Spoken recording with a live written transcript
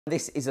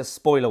This is a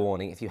spoiler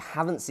warning. If you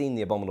haven't seen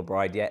The Abominable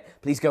Bride yet,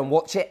 please go and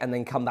watch it and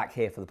then come back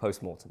here for the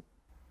post-mortem.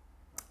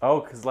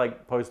 Oh, because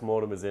like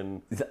post-mortem is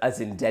in...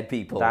 As in dead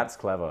people. That's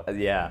clever.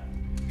 Yeah.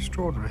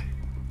 Extraordinary.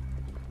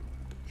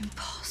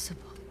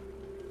 Impossible.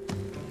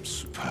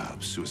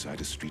 Superb. Suicide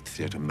is street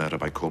theatre, murder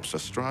by corpse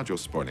Lestrade. You're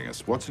spoiling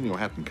us. What's in your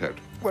hat and coat?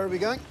 Where are we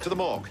going? To the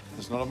morgue.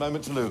 There's not a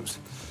moment to lose.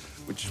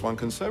 Which one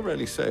can so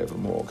rarely say of a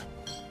morgue.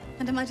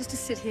 And am I just to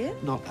sit here?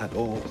 Not at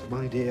all,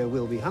 my dear.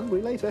 We'll be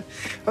hungry later.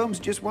 Holmes,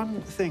 just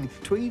one thing.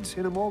 Tweeds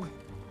in a morgue?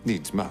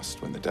 Needs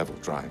must when the devil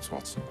drives,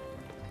 Watson.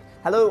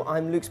 Hello,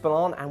 I'm Luke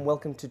Spillane and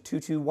welcome to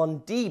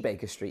 221D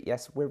Baker Street.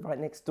 Yes, we're right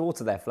next door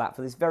to their flat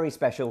for this very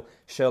special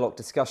Sherlock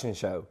discussion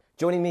show.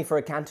 Joining me for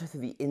a canter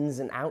through the ins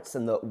and outs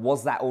and the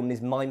was that all in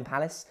his mind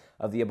palace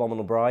of The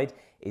Abominable Bride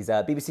is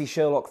BBC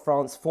Sherlock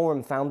France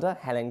forum founder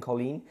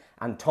Helene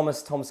and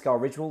TomSka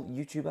original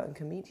YouTuber and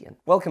comedian.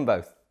 Welcome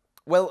both.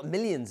 Well,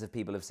 millions of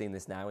people have seen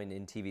this now in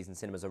TVs and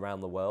cinemas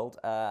around the world.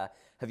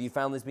 Have you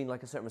found there's been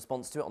like a certain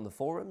response to it on the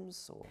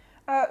forums? Or?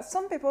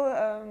 Some people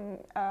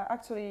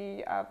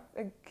actually have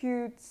a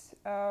good,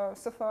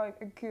 so far,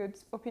 a good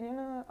opinion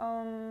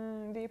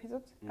on the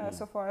episode,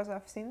 so far as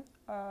I've seen,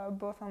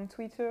 both on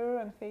Twitter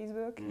and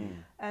Facebook,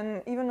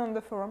 and even on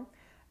the forum,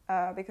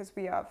 because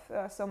we have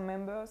some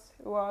members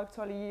who are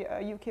actually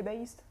UK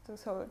based,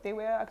 so they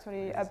were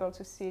actually able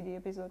to see the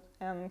episode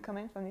and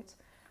comment on it.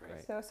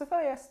 Great. So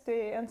far, yes,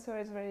 the answer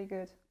is very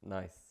good.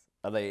 Nice.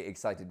 Are they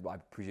excited? I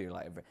presume,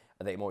 like,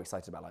 are they more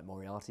excited about like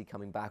Moriarty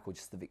coming back, or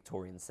just the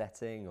Victorian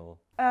setting, or?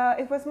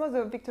 It was more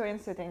the Victorian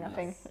setting, I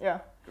think. Yeah.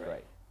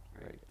 Great.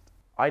 Very good.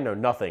 I know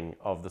nothing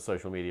of the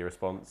social media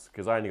response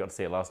because I only got to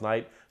see it last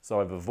night,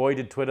 so I've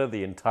avoided Twitter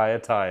the entire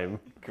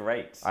time.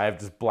 Great. I have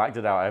just blacked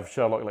it out. I have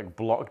Sherlock like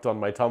blocked on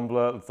my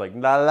Tumblr. It's like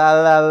la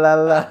la la la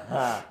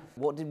la.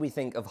 What did we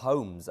think of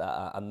Holmes,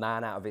 a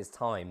man out of his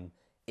time,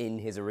 in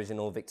his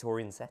original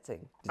Victorian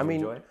setting? Did you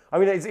enjoy it? I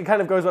mean, it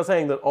kind of goes without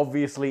saying that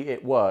obviously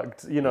it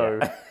worked, you know.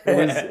 Yeah.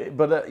 It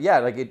was, but yeah,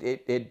 like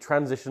it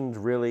transitioned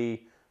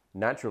really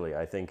naturally.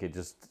 I think it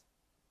just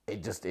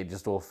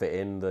all fit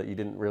in. That you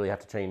didn't really have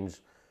to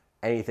change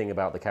anything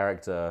about the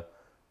character.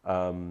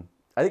 I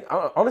think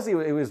honestly,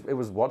 it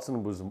was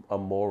Watson was a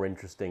more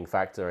interesting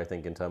factor. I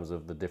think in terms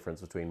of the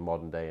difference between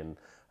modern day and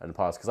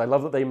past, because I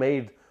love that they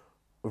made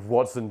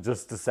Watson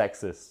just a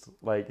sexist,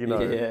 like, you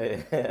know,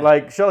 yeah.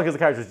 like Sherlock as a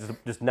character is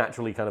just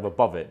naturally kind of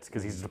above it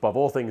because he's just above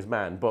all things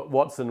man. But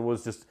Watson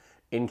was just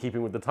in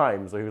keeping with the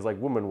times, so he was like,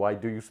 "Woman, why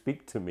do you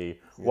speak to me?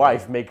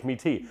 Wife, make me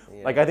tea."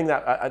 Yeah. Like I think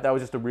that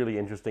was just a really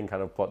interesting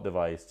kind of plot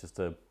device, just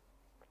that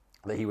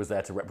he was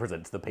there to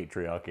represent the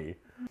patriarchy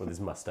with his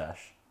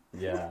mustache.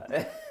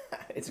 Yeah,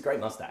 it's a great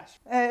mustache.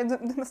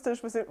 The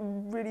mustache was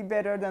really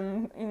better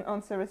than in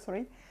Answer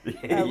Story,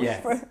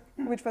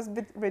 which was a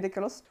bit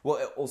ridiculous.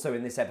 Well, also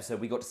in this episode,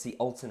 we got to see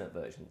alternate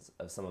versions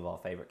of some of our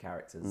favourite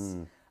characters.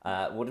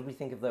 What did we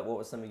think of that? What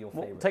were some of your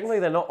favourites? Well,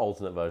 technically, they're not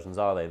alternate versions,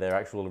 are they? They're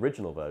actual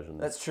original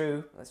versions. That's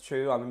true. That's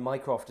true. I mean,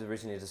 Mycroft is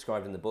originally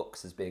described in the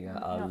books as being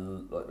what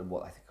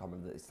I think I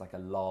remember. It's like a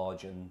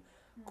large and.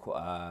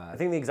 I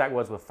think the exact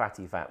words were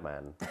 "fatty fat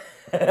man."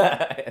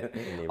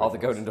 Arthur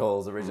Conan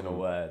Doyle's original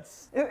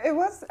words. It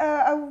was.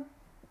 I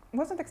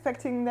wasn't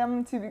expecting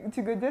them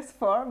to go this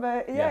far,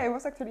 but yeah, it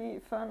was actually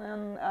fun,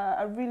 and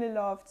I really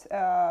loved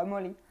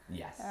Molly.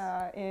 Yes.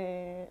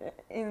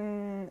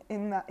 In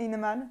a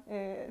man,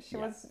 she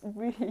was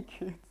really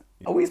good.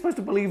 Are we supposed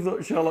to believe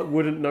that Sherlock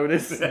wouldn't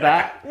notice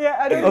that? Yeah,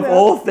 I don't know. Of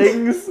all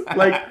things,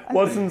 like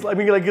Watson's. I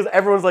mean, like, because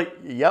everyone's like,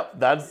 "Yep,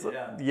 that's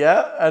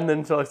and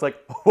then Sherlock's like,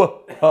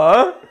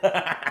 "Huh?"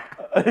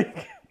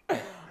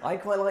 I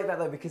quite like that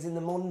though, because in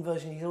the modern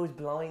version, he's always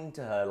blind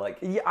to her. Like,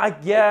 I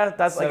guess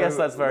that's very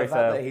the fact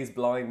fair. That he's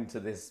blind to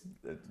this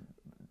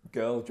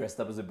girl dressed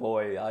up as a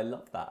boy. I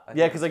love that.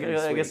 Because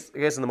I guess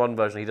in the modern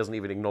version, he doesn't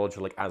even acknowledge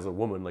her like as a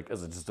woman, like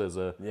as a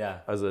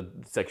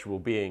sexual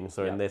being.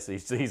 So in this,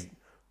 he's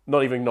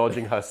not even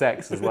acknowledging her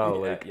sex as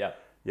well. It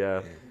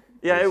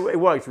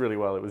worked really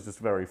well. It was just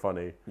very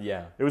funny.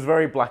 Yeah. It was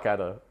very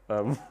Blackadder.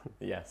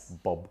 Yes.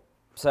 Bob.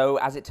 So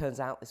as it turns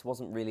out, this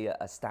wasn't really a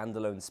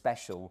standalone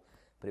special,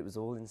 but it was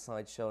all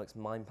inside Sherlock's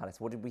mind palace.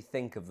 What did we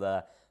think of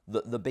the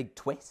big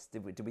twist?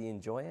 Did we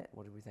enjoy it?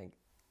 What did we think?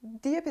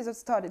 The episode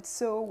started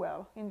so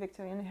well in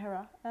Victorian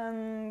era,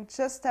 and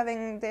just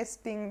having this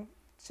being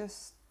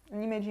just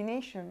an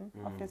imagination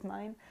of his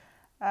mind,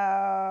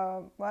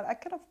 well, I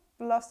kind of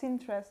lost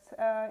interest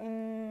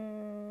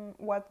in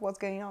what was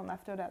going on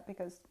after that,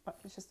 because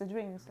it's just a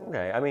dream. So.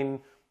 Okay, I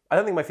mean, I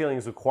don't think my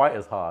feelings were quite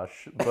as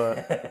harsh, but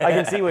I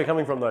can see where you're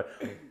coming from, though.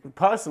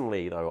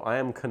 Personally, though, I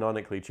am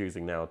canonically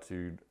choosing now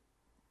to,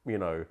 you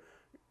know,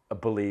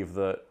 believe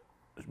that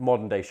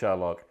modern-day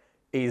Sherlock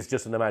is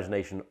just an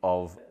imagination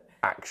of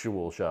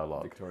actual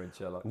Sherlock. Victorian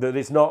Sherlock. That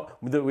it's not,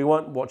 that we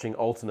weren't watching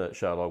alternate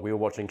Sherlock, we were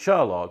watching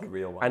Sherlock, the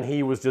real one. And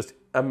he was just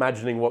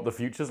imagining what the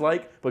future's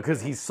like,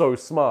 because he's so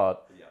smart.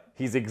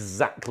 He's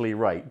exactly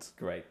right.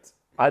 Great.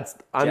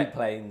 Jet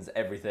planes,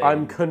 everything.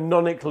 I'm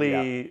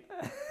canonically...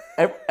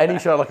 Any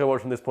Sherlock I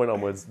watch from this point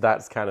onwards,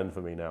 that's canon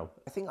for me now.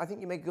 I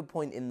think you make a good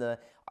point in the...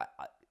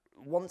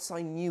 once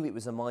I knew it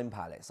was a mind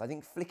palace, I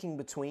think flicking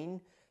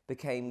between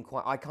became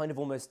quite, I kind of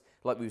almost,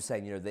 like we were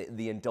saying, you know,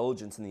 the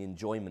indulgence and the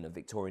enjoyment of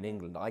Victorian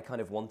England, I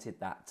kind of wanted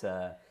that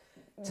to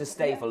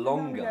stay for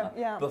longer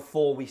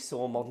before we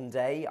saw modern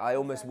day. I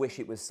almost wish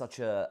it was such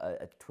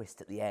a twist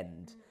at the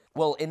end.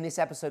 Well, in this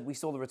episode, we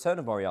saw the return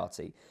of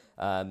Moriarty.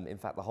 In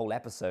fact, the whole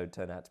episode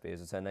turned out to be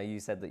his return. Now, you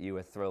said that you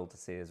were thrilled to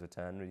see his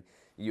return.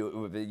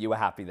 You were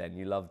happy then.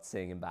 You loved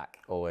seeing him back.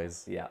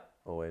 Always. Yeah.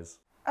 Always.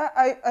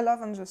 I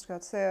love Andrew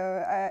Scott, so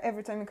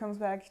every time he comes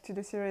back to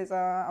the series,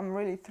 I'm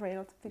really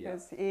thrilled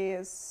because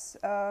he's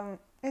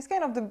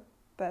kind of the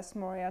best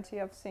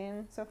Moriarty I've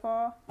seen so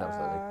far.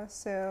 Absolutely.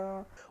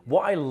 So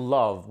what I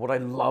love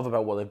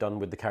about what they've done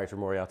with the character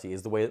of Moriarty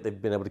is the way that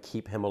they've been able to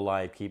keep him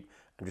alive, keep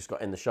Andrew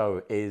Scott in the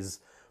show,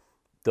 is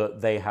that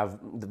they have,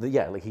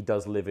 like he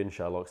does live in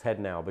Sherlock's head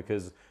now,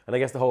 because, and I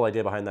guess the whole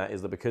idea behind that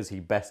is that because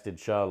he bested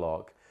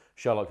Sherlock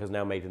has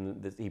now made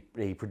him,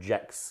 he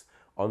projects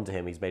onto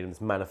him, he's made him this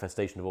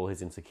manifestation of all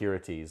his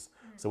insecurities.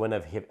 So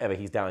whenever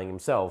he's doubting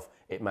himself,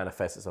 it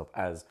manifests itself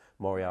as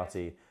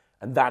Moriarty.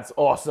 And that's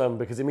awesome,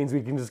 because it means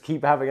we can just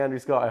keep having Andrew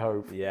Scott, I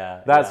hope.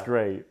 Yeah. That's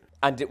great.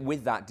 And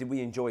with that, did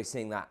we enjoy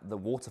seeing the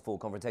waterfall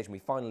confrontation? We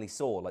finally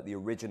saw, like, the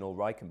original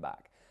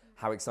Reichenbach.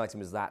 How exciting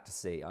was that to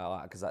see?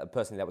 Because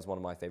personally, that was one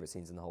of my favourite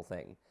scenes in the whole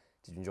thing.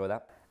 Did you enjoy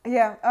that?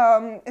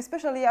 Yeah,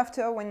 especially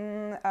after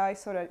when I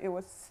saw that it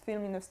was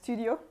filmed in a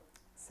studio.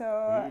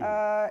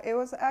 So it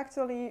was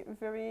actually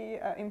very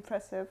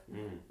impressive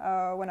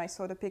when I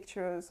saw the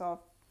pictures of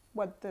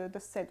what the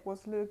set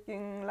was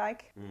looking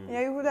like.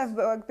 Yeah, it would have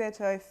worked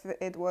better if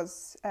it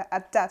was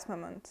at that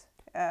moment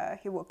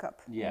he woke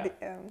up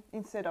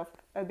instead of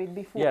a bit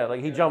before. Yeah,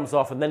 like he jumps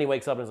off and then he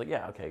wakes up and is like,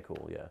 yeah, okay,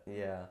 cool,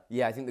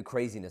 Yeah, I think the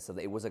craziness of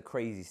it was a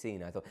crazy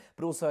scene, I thought.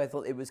 But also I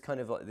thought it was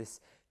kind of like this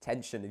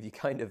tension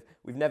of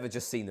we've never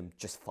just seen them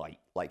just fight.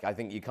 Like, I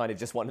think you kind of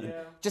just wanted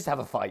them, just have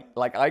a fight.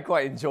 Like, I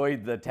quite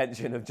enjoyed the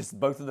tension of just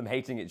both of them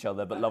hating each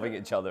other but loving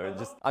each other. And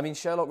just, I mean,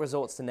 Sherlock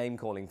resorts to name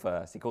calling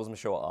first. He calls him a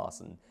short arse,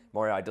 and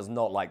Moriarty does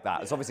not like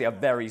that. It's obviously a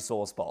very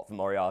sore spot for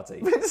Moriarty.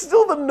 But it's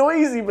still the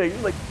noise he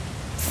makes, like...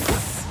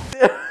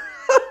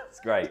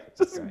 Great.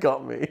 Just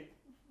got me.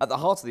 At the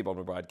heart of the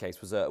Abominable Bride case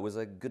was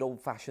a good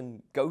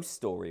old-fashioned ghost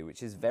story,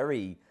 which is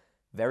very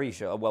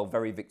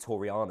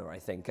Victoriana, I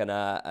think,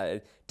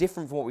 and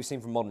different from what we've seen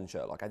from modern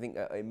Sherlock. I think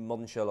in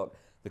modern Sherlock,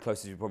 the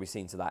closest we've probably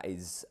seen to that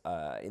is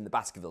in the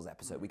Baskervilles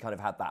episode. We kind of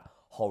had that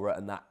horror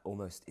and that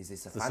almost, is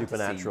this a fantasy?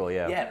 Supernatural,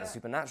 yeah. Yeah, the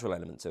supernatural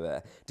element to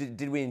it.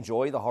 Did we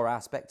enjoy the horror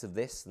aspect of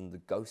this and the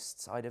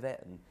ghost side of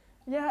it? And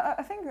yeah,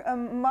 I think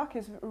Mark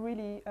is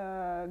really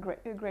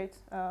great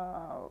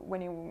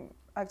when he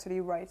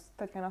actually writes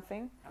that kind of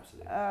thing.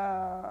 Absolutely.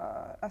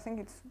 I think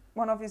it's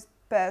one of his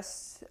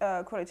best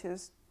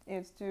qualities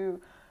is to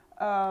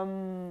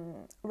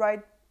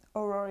write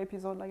horror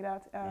episode like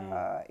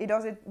that. He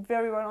does it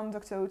very well on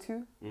Doctor Who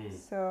too.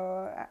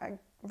 So I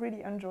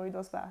really enjoy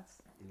those that.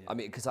 Yeah. I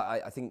mean, because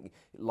I think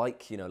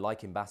like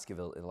in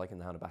Baskerville, like in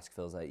the Hound of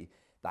Baskervilles,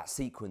 that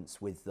sequence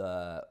with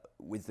the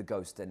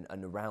ghost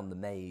and around the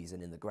maze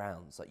and in the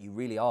grounds, like you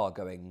really are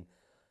going,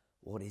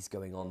 what is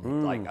going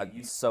on? Like, I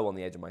was so on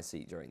the edge of my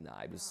seat during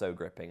that. It was so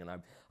gripping, and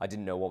I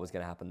didn't know what was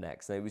going to happen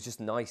next. And it was just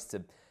nice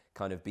to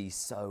kind of be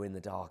so in the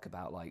dark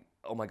about, like,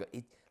 oh my God.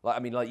 Like, I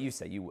mean, like you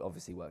say, you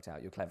obviously worked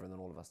out. You're cleverer than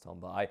all of us, Tom.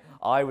 But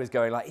I was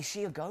going like, is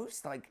she a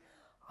ghost? Like,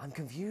 I'm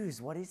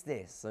confused. What is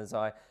this? And so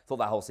I thought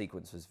that whole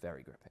sequence was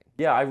very gripping.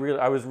 Yeah,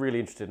 I was really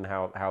interested in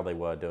how they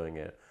were doing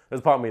it.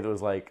 There's part of me that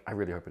was like, I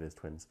really hope it is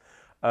twins.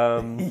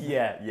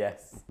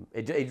 Yes.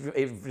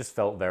 It just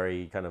felt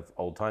very kind of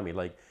old-timey.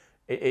 Like,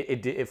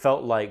 it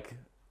felt like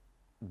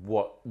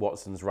what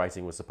Watson's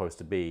writing was supposed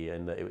to be,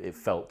 and it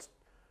felt,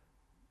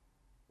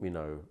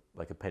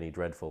 like a Penny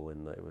Dreadful,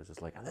 and it was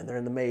just like, and then they're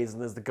in the maze,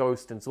 and there's the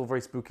ghost, and it's all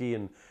very spooky,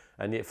 and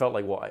it felt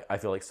like what I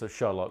feel like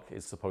Sherlock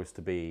is supposed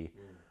to be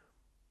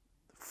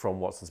from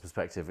Watson's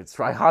perspective. It's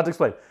hard to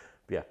explain.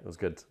 But yeah, it was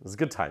good. It was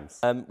good times.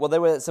 Well,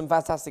 there were some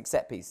fantastic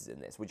set pieces in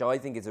this, which I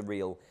think is a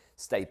real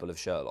staple of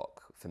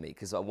Sherlock for me,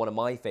 because one of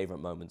my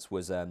favourite moments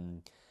was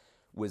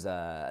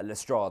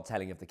Lestrade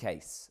telling of the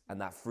case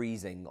and that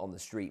freezing on the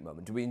street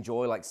moment. Do we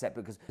enjoy like set,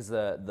 because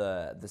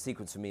the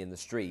sequence for me in the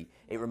street,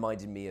 it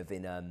reminded me of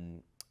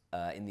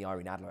in the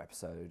Irene Adler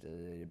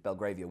episode,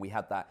 Belgravia, we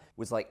had that,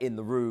 was like in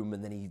the room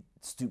and then he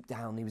stooped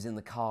down, he was in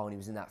the car and he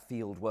was in that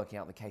field working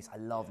out the case. I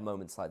love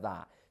moments like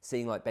that.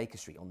 Seeing like Baker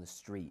Street on the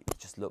street, it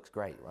just looks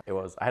great, right? It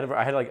was. I had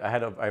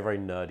a very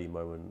nerdy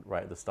moment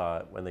right at the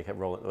start when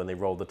they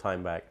rolled the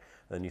time back,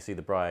 and then you see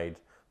the bride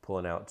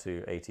pulling out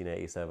 2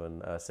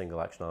 1887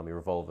 single action army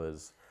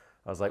revolvers.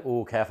 I was like,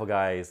 "Oh, careful,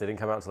 guys! They didn't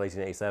come out until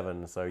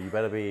 1887, so you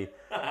better be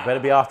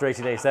after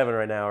 1887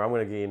 right now,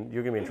 or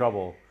you're gonna be in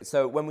trouble."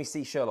 So when we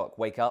see Sherlock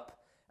wake up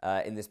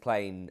in this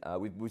plane,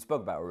 we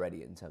spoke about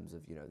already in terms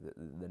of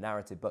the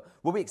narrative, but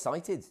were we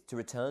excited to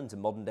return to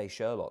modern day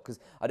Sherlock?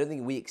 Because I don't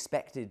think we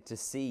expected to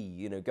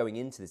see, going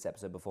into this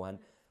episode beforehand,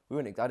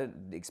 I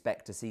didn't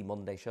expect to see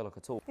modern day Sherlock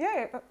at all.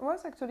 Yeah, it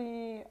was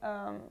actually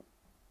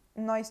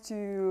nice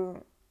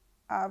to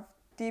have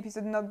the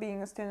episode not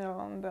being a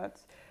standalone, but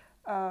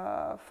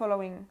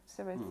following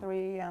Series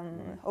 3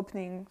 and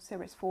opening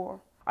Series 4.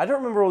 I don't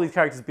remember all these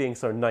characters being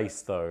so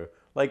nice, though.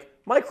 Like,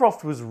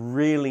 Mycroft was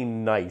really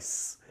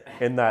nice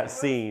in that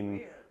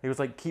scene. He was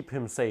like, keep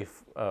him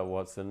safe,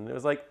 Watson. It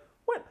was like,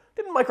 what?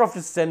 Didn't Mycroft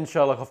just send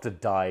Sherlock off to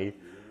die?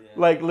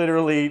 Like,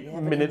 literally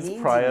minutes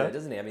prior? Him,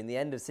 doesn't he? I mean, the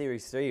end of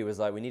Series 3 was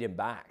like, we need him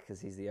back,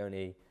 because he's the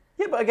only...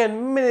 Yeah, but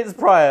again, minutes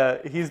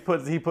prior, he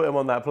put him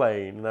on that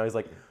plane, and now he's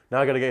like,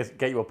 now I gotta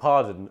get you a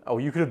pardon. Oh,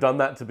 you could have done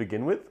that to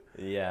begin with?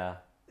 Yeah.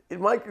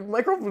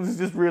 Mycroft was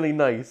just really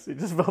nice. It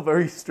just felt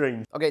very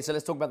strange. Okay, so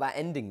let's talk about that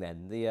ending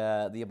then.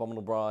 The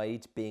Abominable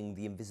Bride being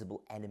the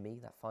invisible enemy,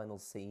 that final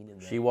scene. In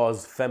She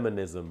was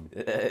feminism.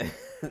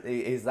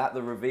 Is that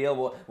the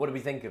reveal? What do we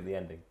think of the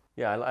ending?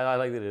 Yeah, I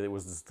like that it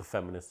was just the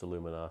feminist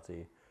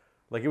Illuminati.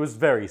 Like, it was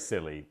very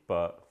silly,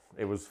 but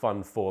it was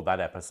fun for that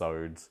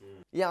episode.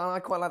 Yeah, and I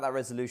quite like that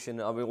resolution.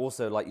 I mean,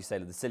 also, like you say,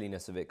 the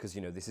silliness of it, because,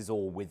 you know, this is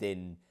all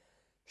within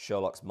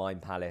Sherlock's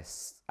mind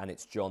palace, and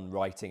it's John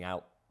writing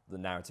out the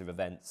narrative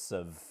events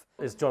of...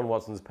 It's John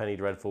Watson's Penny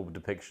Dreadful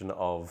depiction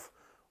of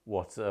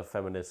what a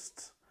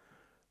feminist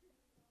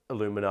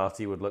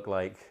Illuminati would look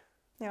like.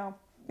 Yeah,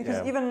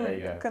 because even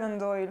Conan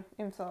Doyle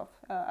himself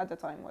at the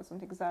time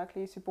wasn't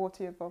exactly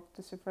supportive of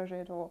the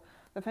suffragette or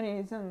the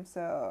feminism,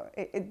 so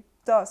it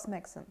does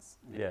make sense.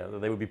 Yeah,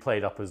 they would be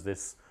played up as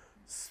this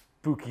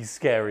spooky,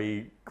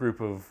 scary group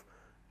of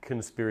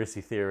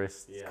conspiracy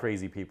theorists,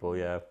 crazy people,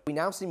 yeah. We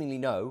now seemingly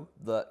know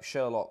that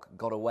Sherlock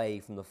got away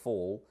from the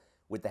fall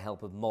with the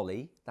help of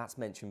Molly. That's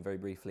mentioned very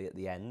briefly at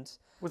the end.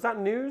 Was that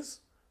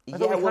news? I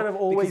thought we kind of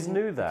always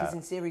knew that. Because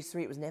in Series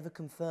 3 it was never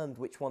confirmed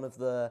which one of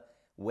the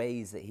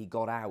ways that he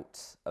got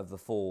out of the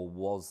fall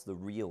was the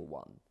real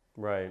one.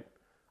 Right.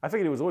 I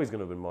figured it was always going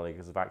to have been Molly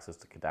because of access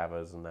to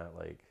cadavers and that,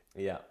 like...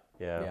 Yeah.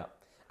 Yeah.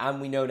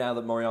 And we know now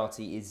that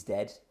Moriarty is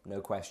dead,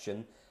 no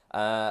question.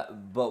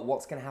 But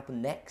what's going to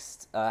happen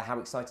next? How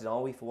excited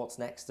are we for what's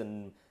next?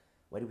 And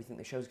where do we think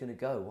the show's going to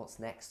go? What's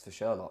next for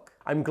Sherlock?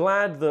 I'm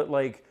glad that,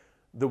 like,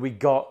 that we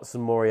got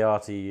some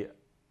Moriarty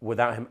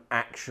without him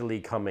actually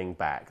coming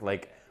back.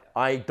 Like,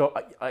 I'm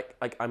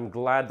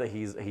glad that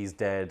he's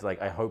dead.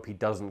 Like, I hope he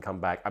doesn't come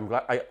back.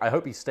 I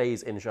hope he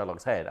stays in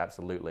Sherlock's head,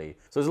 absolutely.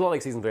 So there's a lot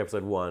like Season 3,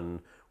 Episode 1,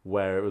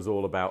 where it was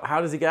all about,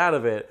 how does he get out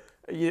of it?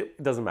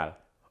 It doesn't matter.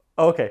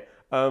 Okay.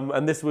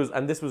 And this was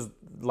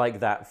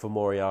like that for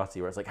Moriarty,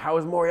 where it's like, how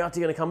is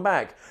Moriarty going to come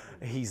back?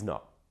 He's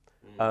not.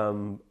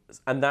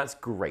 And that's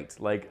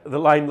great. Like, the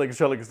line, like,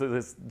 Sherlock's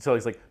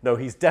like, no,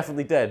 he's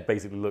definitely dead,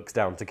 basically looks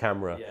down to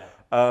camera. Yeah.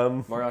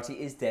 Moriarty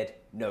is dead,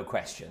 no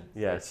question.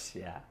 Yes.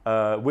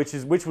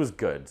 Which was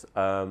good.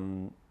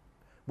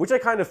 Which I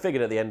kind of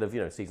figured at the end of,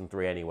 Season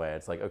 3 anyway.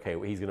 It's like, okay,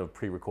 well, he's going to have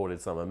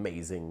pre-recorded some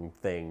amazing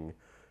thing,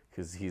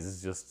 because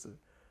he's just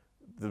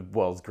the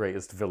world's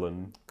greatest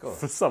villain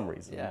for some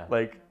reason. Yeah.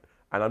 Like,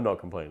 and I'm not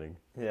complaining.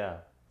 Yeah.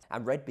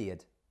 And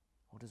Redbeard.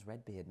 What does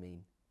Redbeard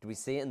mean? Do we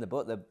see it in the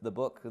book? The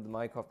book of the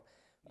Mycroft...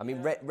 I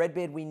mean,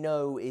 Redbeard we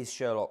know is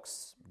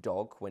Sherlock's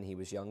dog when he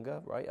was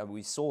younger, right? I mean,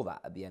 we saw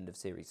that at the end of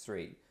Series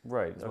 3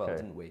 as well,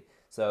 didn't we?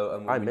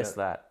 So I missed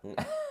that.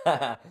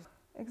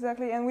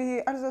 Exactly, and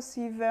we also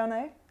see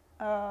Vernet,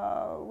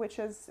 which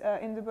is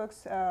in the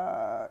books,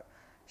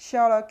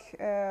 Sherlock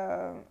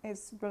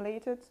is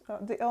related,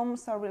 the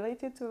Elms are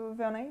related to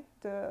Vernet,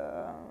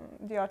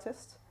 the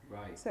artist.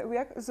 Right. So we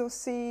also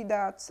see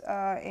that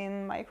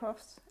in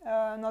Mycroft's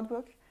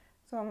notebook.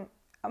 So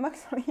I'm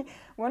actually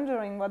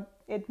wondering what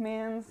it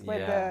means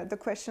with the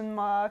question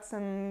marks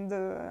and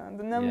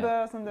the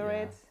numbers and the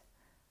rates.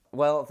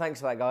 Well, thanks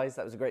for that, guys.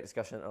 That was a great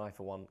discussion, and I,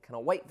 for one,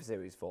 cannot wait for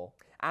Series 4.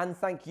 And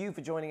thank you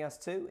for joining us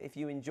too. If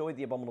you enjoyed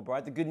The Abominable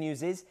Bride, the good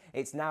news is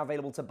it's now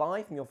available to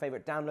buy from your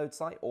favourite download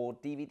site or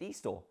DVD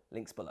store.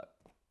 Links below.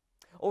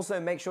 Also,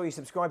 make sure you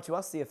subscribe to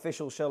us, the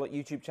official Sherlock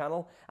YouTube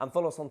channel, and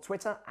follow us on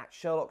Twitter at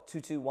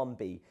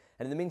Sherlock221B.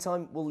 And in the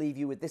meantime, we'll leave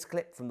you with this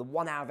clip from the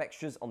 1 hour of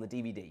extras on the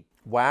DVD.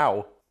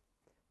 Wow.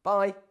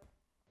 Bye.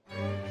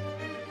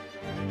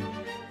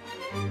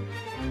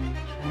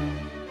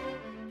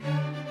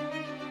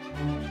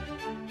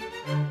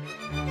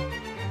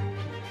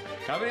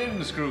 Come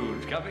in,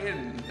 Scrooge, come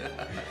in.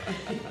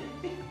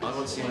 I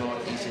want to see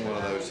Mark eating one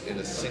of those in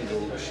a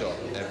single shot,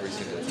 every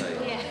single take.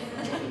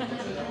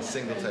 Yeah.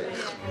 Single take.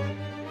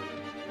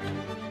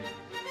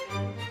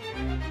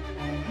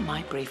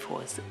 My brief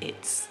was,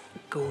 it's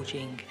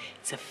gorging,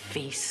 it's a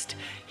feast,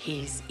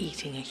 he's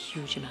eating a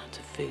huge amount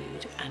of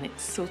food, and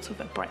it's sort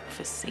of a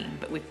breakfast scene,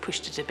 but we've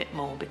pushed it a bit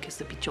more because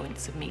there'll be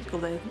joints of meat,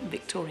 although in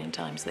Victorian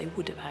times they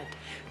would have had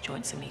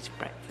joints of meat at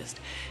breakfast.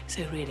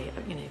 So really,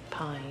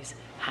 pies,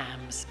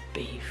 hams,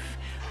 beef,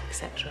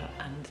 etc.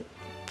 And,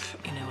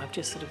 I've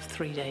just sort of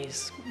 3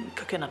 days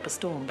cooking up a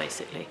storm,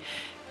 basically.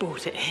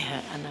 Brought it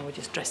here, and now we're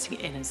just dressing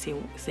it in and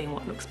seeing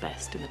what looks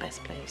best in the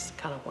best place,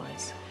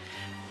 colour-wise.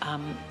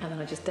 And then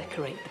I just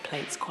decorate the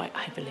plates quite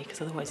heavily, because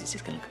otherwise it's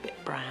just going to look a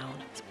bit brown.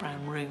 It's a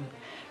brown room,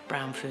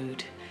 brown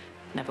food,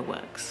 never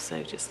works.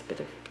 So just a bit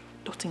of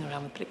dotting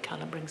around with a bit of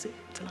colour brings it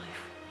to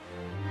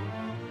life.